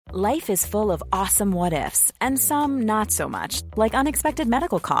Life is full of awesome what-ifs, and some not so much, like unexpected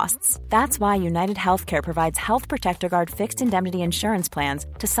medical costs. That's why United Healthcare provides Health Protector Guard fixed indemnity insurance plans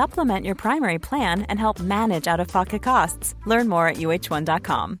to supplement your primary plan and help manage out-of-pocket costs. Learn more at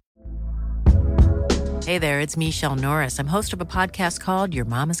uh1.com. Hey there, it's Michelle Norris. I'm host of a podcast called Your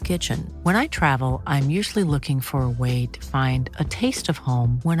Mama's Kitchen. When I travel, I'm usually looking for a way to find a taste of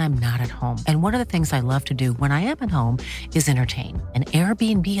home when I'm not at home. And one of the things I love to do when I am at home is entertain. And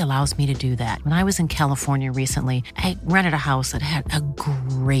Airbnb allows me to do that. When I was in California recently, I rented a house that had a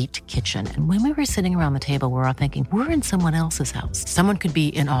great kitchen. And when we were sitting around the table, we were all thinking, we're in someone else's house. Someone could be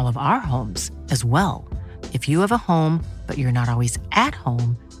in all of our homes as well. If you have a home, but you're not always at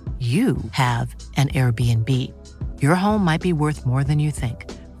home, you have an Airbnb. Your home might be worth more than you think.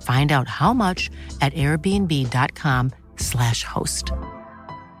 Find out how much at airbnb.com/host. Down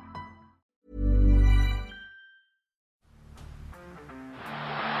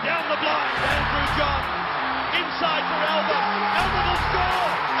the blind, Andrew John. Inside for Albert. Albert will score.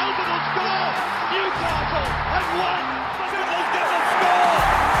 Albert will score. Newcastle have won. Fiddler's going to score.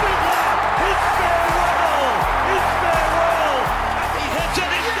 Fiddler, his farewell. His farewell. And he hits it.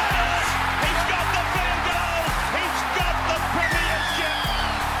 He's got it. He's got the field goal. He's got the premiership.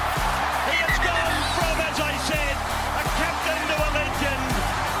 He has gone from, as I said, a captain to a legend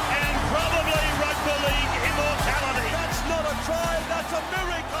and probably rugby league immortality. That's not a try. That's a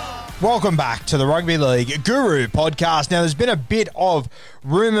miracle. Welcome back to the Rugby League Guru podcast. Now, there's been a bit of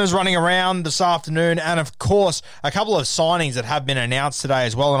rumours running around this afternoon and, of course, a couple of signings that have been announced today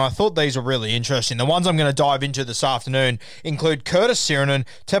as well, and I thought these were really interesting. The ones I'm going to dive into this afternoon include Curtis Sironen,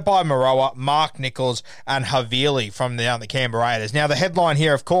 Tepai Moeroa, Mark Nichols, and Havili from the Canberra Raiders. Now, the headline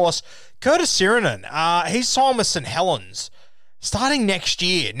here, of course, Curtis Sironen, he's signed with St Helens starting next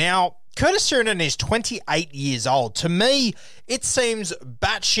year. Now, Curtis Sironen is 28 years old. To me, it seems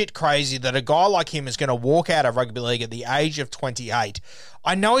batshit crazy that a guy like him is going to walk out of rugby league at the age of 28.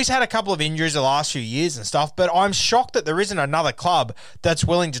 I know he's had a couple of injuries the last few years and stuff, but I'm shocked that there isn't another club that's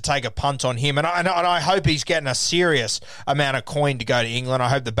willing to take a punt on him. And I hope he's getting a serious amount of coin to go to England. I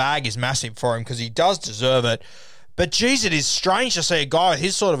hope the bag is massive for him because he does deserve it. But geez, it is strange to see a guy with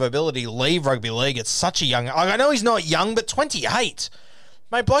his sort of ability leave rugby league at such a young... I know he's not young, but 28...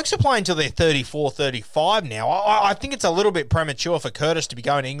 Mate, blokes are playing until they're 34, 35 now. I think it's a little bit premature for Curtis to be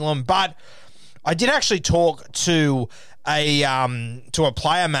going to England, but I did actually talk to a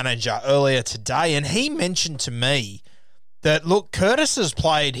player manager earlier today, and he mentioned to me that, look, Curtis has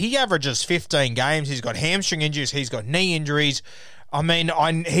played, he averages 15 games, he's got hamstring injuries, he's got knee injuries. I mean,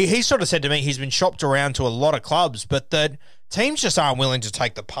 he sort of said to me he's been shopped around to a lot of clubs, but that teams just aren't willing to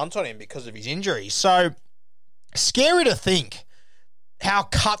take the punt on him because of his injuries. So, scary to think how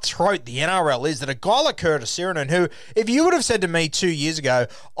cutthroat the NRL is, that a guy like Curtis Sironen, who, if you would have said to me 2 years ago,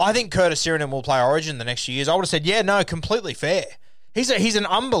 I think Curtis Sironen will play Origin the next few years, I would have said, yeah, no, completely fair. He's an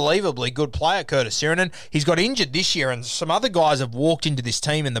unbelievably good player, Curtis Sironen. He's got injured this year, and some other guys have walked into this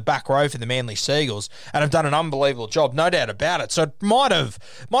team in the back row for the Manly Seagulls and have done an unbelievable job, no doubt about it. So it might have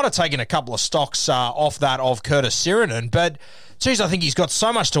taken a couple of stocks off that of Curtis Sironen, but geez, I think he's got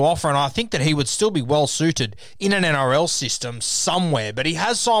so much to offer, and I think that he would still be well suited in an NRL system somewhere. But he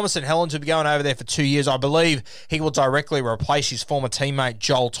has signed with St Helens to be going over there for 2 years. I believe he will directly replace his former teammate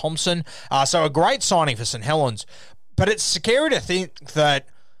Joel Thompson. So a great signing for St Helens. But it's scary to think that,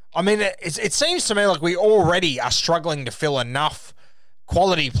 I mean, it seems to me like we already are struggling to fill enough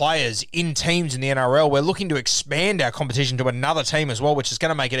quality players in teams in the NRL. We're looking to expand our competition to another team as well, which is going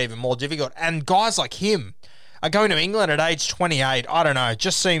to make it even more difficult. And guys like him are going to England at age 28. I don't know. It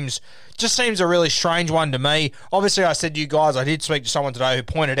just seems a really strange one to me. Obviously, I said to you guys, I did speak to someone today who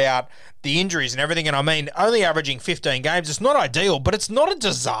pointed out the injuries and everything. And I mean, only averaging 15 games, it's not ideal, but it's not a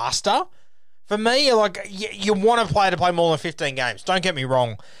disaster. For me, like, you want a player to play more than 15 games. Don't get me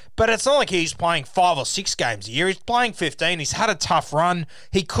wrong. But it's not like he's playing 5 or 6 games a year. He's playing 15. He's had a tough run.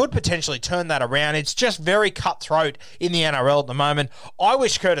 He could potentially turn that around. It's just very cutthroat in the NRL at the moment. I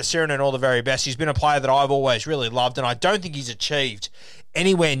wish Curtis Sironen all the very best. He's been a player that I've always really loved, and I don't think he's achieved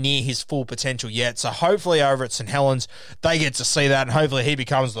anywhere near his full potential yet. So hopefully over at St Helens, they get to see that, and hopefully he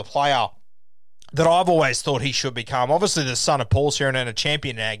becomes the player that I've always thought he should become. Obviously, the son of Paul Sironen, a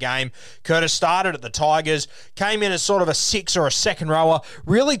champion in our game. Curtis started at the Tigers, came in as sort of a 6 or a second rower,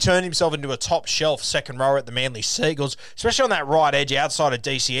 really turned himself into a top shelf second rower at the Manly Seagulls, especially on that right edge outside of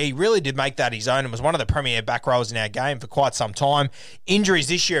DCE. Really did make that his own and was one of the premier back rowers in our game for quite some time. Injuries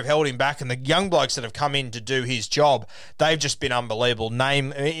this year have held him back, and the young blokes that have come in to do his job, they've just been unbelievable.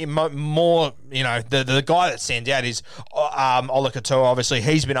 More, the guy that stands out is Ola Katoa. Obviously,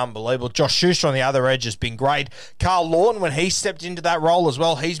 he's been unbelievable. Josh Schuster on the the other edge has been great. Carl Lawton, when he stepped into that role as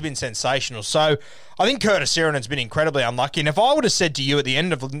well, he's been sensational. So I think Curtis Sirenen's been incredibly unlucky. And if I would have said to you at the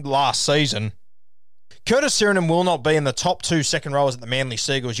end of last season, Curtis Sirenen will not be in the top 2 second rowers at the Manly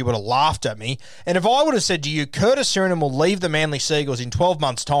Seagulls, you would have laughed at me. And if I would have said to you, Curtis Sirenen will leave the Manly Seagulls in 12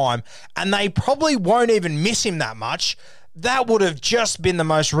 months' time, and they probably won't even miss him that much, that would have just been the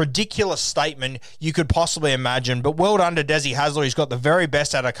most ridiculous statement you could possibly imagine. But well done to Desi Hasler. He's got the very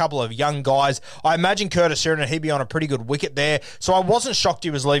best out of a couple of young guys. I imagine Curtis Sirenen, he'd be on a pretty good wicket there. So I wasn't shocked he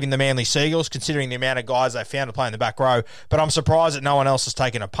was leaving the Manly Seagulls, considering the amount of guys they found to play in the back row. But I'm surprised that no one else has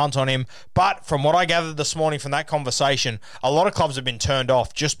taken a punt on him. But from what I gathered this morning from that conversation, a lot of clubs have been turned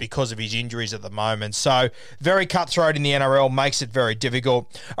off just because of his injuries at the moment. So very cutthroat in the NRL, makes it very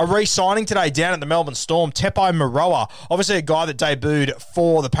difficult. A re-signing today down at the Melbourne Storm, Tepai Moeroa, obviously a guy that debuted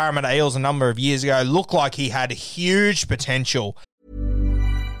for the Parramatta Eels a number of years ago, looked like he had huge potential.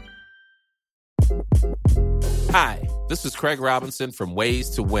 Hi, this is Craig Robinson from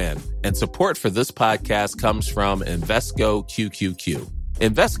Ways to Win, and support for this podcast comes from Invesco QQQ.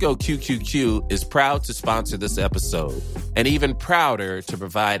 Invesco QQQ is proud to sponsor this episode, and even prouder to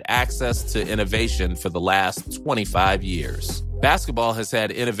provide access to innovation for the last 25 years. Basketball has had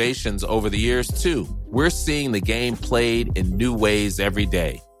innovations over the years, too. We're seeing the game played in new ways every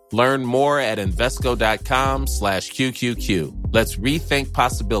day. Learn more at Invesco.com/QQQ. Let's rethink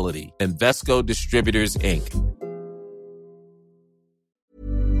possibility. Invesco Distributors, Inc.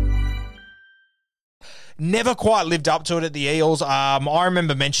 Never quite lived up to it at the Eels. I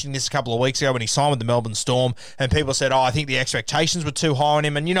remember mentioning this a couple of weeks ago when he signed with the Melbourne Storm, and people said, I think the expectations were too high on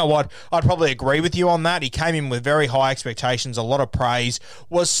him. And you know what? I'd probably agree with you on that. He came in with very high expectations, a lot of praise,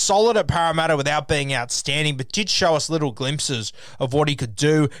 was solid at Parramatta without being outstanding, but did show us little glimpses of what he could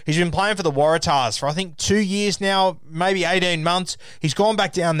do. He's been playing for the Waratahs for, I think, 2 years now, maybe 18 months. He's gone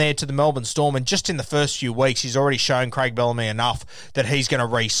back down there to the Melbourne Storm, and just in the first few weeks, he's already shown Craig Bellamy enough that he's going to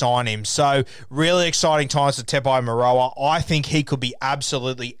re-sign him. So really exciting times for Tepai Moeroa. I think he could be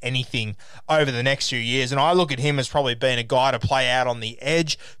absolutely anything over the next few years, and I look at him as probably being a guy to play out on the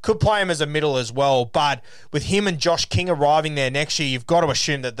edge. Could play him as a middle as well, but with him and Josh King arriving there next year, you've got to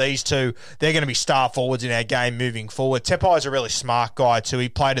assume that these two, they're going to be star forwards in our game moving forward. Tepai's a really smart guy too. He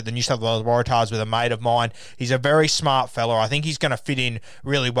played at the New South Wales Waratahs with a mate of mine. He's a very smart fella. I think he's going to fit in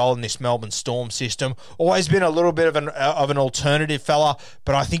really well in this Melbourne Storm system. Always been a little bit of an alternative fella,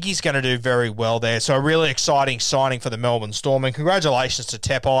 but I think he's going to do very well there. So a really exciting signing for the Melbourne Storm, and congratulations to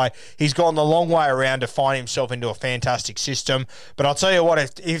Tepai. He's gone the long way around to find himself into a fantastic system. But I'll tell you what,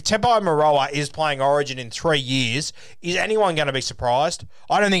 if Tepai Moeroa is playing Origin in 3 years, is anyone going to be surprised?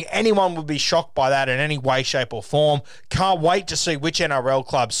 I don't think anyone would be shocked by that in any way, shape or form. Can't wait to see which NRL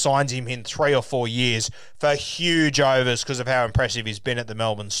club signs him in 3 or 4 years for huge overs because of how impressive he's been at the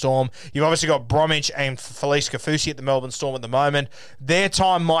Melbourne Storm. You've obviously got Bromwich and Felice Kafusi at the Melbourne Storm at the moment. Their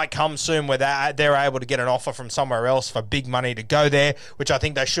time might come soon where they're able to get an offer from somewhere else for big money to go there, which I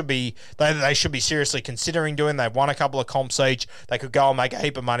think they should be seriously considering doing. They've won a couple of comps each. They could go and make a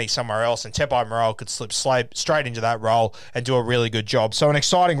heap of money somewhere else, and Tepai Moeroa could slip straight into that role and do a really good job. So an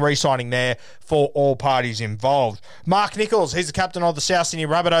exciting re-signing there for all parties involved. Mark Nichols, he's the captain of the South Sydney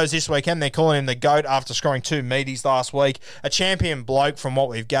Rabbitohs this weekend. They're calling him the GOAT after scoring 2 meaties last week. A champion bloke from what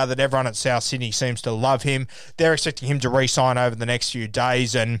we've gathered. Everyone at South Sydney seems to love him. They're expecting him to re-sign over the next few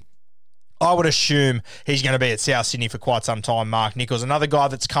days, and I would assume he's going to be at South Sydney for quite some time. Mark Nichols, another guy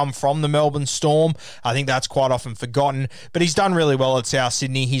that's come from the Melbourne Storm. I think that's quite often forgotten, but he's done really well at South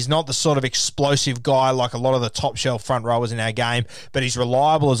Sydney. He's not the sort of explosive guy like a lot of the top shelf front rowers in our game, but he's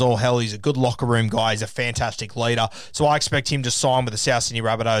reliable as all hell. He's a good locker room guy. He's a fantastic leader. So I expect him to sign with the South Sydney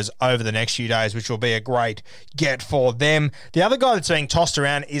Rabbitohs over the next few days, which will be a great get for them. The other guy that's being tossed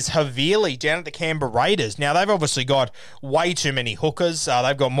around is Havili down at the Canberra Raiders. Now, they've obviously got way too many hookers.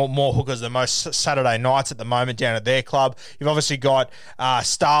 They've got more hookers than most Saturday nights at the moment down at their club. You've obviously got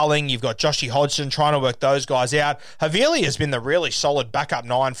Starling, you've got Joshy Hodgson trying to work those guys out. Havili has been the really solid backup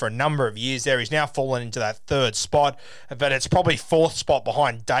 9 for a number of years there. He's now fallen into that 3rd spot, but it's probably 4th spot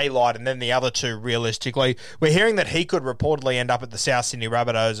behind Daylight and then the other 2 realistically. We're hearing that he could reportedly end up at the South Sydney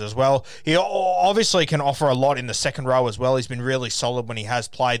Rabbitohs as well. He obviously can offer a lot in the second row as well. He's been really solid when he has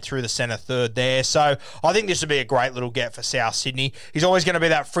played through the centre 3rd there. So I think this would be a great little get for South Sydney. He's always going to be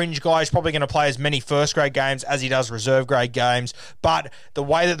that fringe guy. He's probably probably going to play as many first-grade games as he does reserve-grade games. But the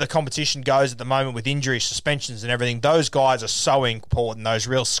way that the competition goes at the moment with injuries, suspensions and everything, those guys are so important, those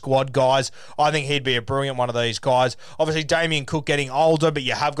real squad guys. I think he'd be a brilliant one of these guys. Obviously, Damien Cook getting older, but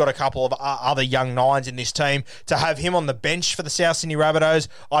you have got a couple of other young nines in this team. To have him on the bench for the South Sydney Rabbitohs,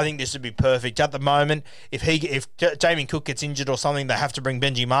 I think this would be perfect. At the moment, if Damien Cook gets injured or something, they have to bring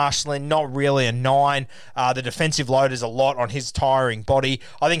Benji Marshall in. Not really a 9. The defensive load is a lot on his tiring body.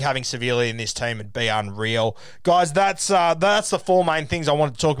 I think having Severely in this team would be unreal. Guys, that's the 4 main things I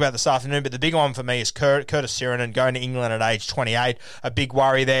wanted to talk about this afternoon, but the big one for me is Curtis Sironen going to England at age 28. A big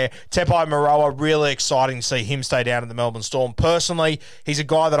worry there. Tepai Moeroa, really exciting to see him stay down at the Melbourne Storm. Personally, he's a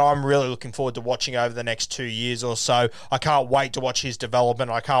guy that I'm really looking forward to watching over the next 2 years or so. I can't wait to watch his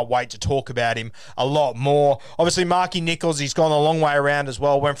development. I can't wait to talk about him a lot more. Obviously, Marky Nichols, he's gone a long way around as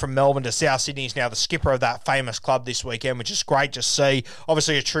well. Went from Melbourne to South Sydney. He's now the skipper of that famous club this weekend, which is great to see.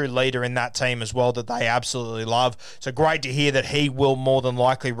 Obviously, a true leader in that team as well that they absolutely love. So great to hear that he will more than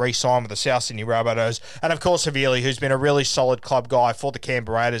likely re-sign with the South Sydney Rabbitohs. And of course, Severely, who's been a really solid club guy for the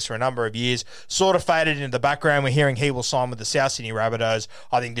Canberra Raiders for a number of years, sort of faded into the background. We're hearing he will sign with the South Sydney Rabbitohs.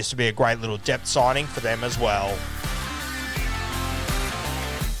 I think this would be a great little depth signing for them as well.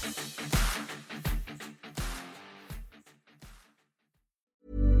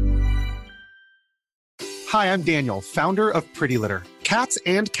 Hi, I'm Daniel, founder of Pretty Litter. Cats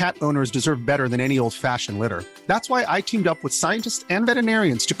and cat owners deserve better than any old-fashioned litter. That's why I teamed up with scientists and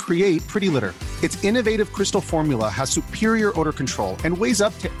veterinarians to create Pretty Litter. Its innovative crystal formula has superior odor control and weighs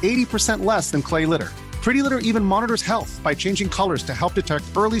up to 80% less than clay litter. Pretty Litter even monitors health by changing colors to help detect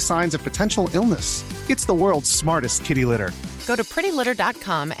early signs of potential illness. It's the world's smartest kitty litter. Go to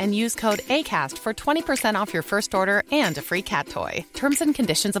prettylitter.com and use code ACAST for 20% off your first order and a free cat toy. Terms and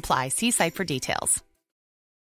conditions apply. See site for details.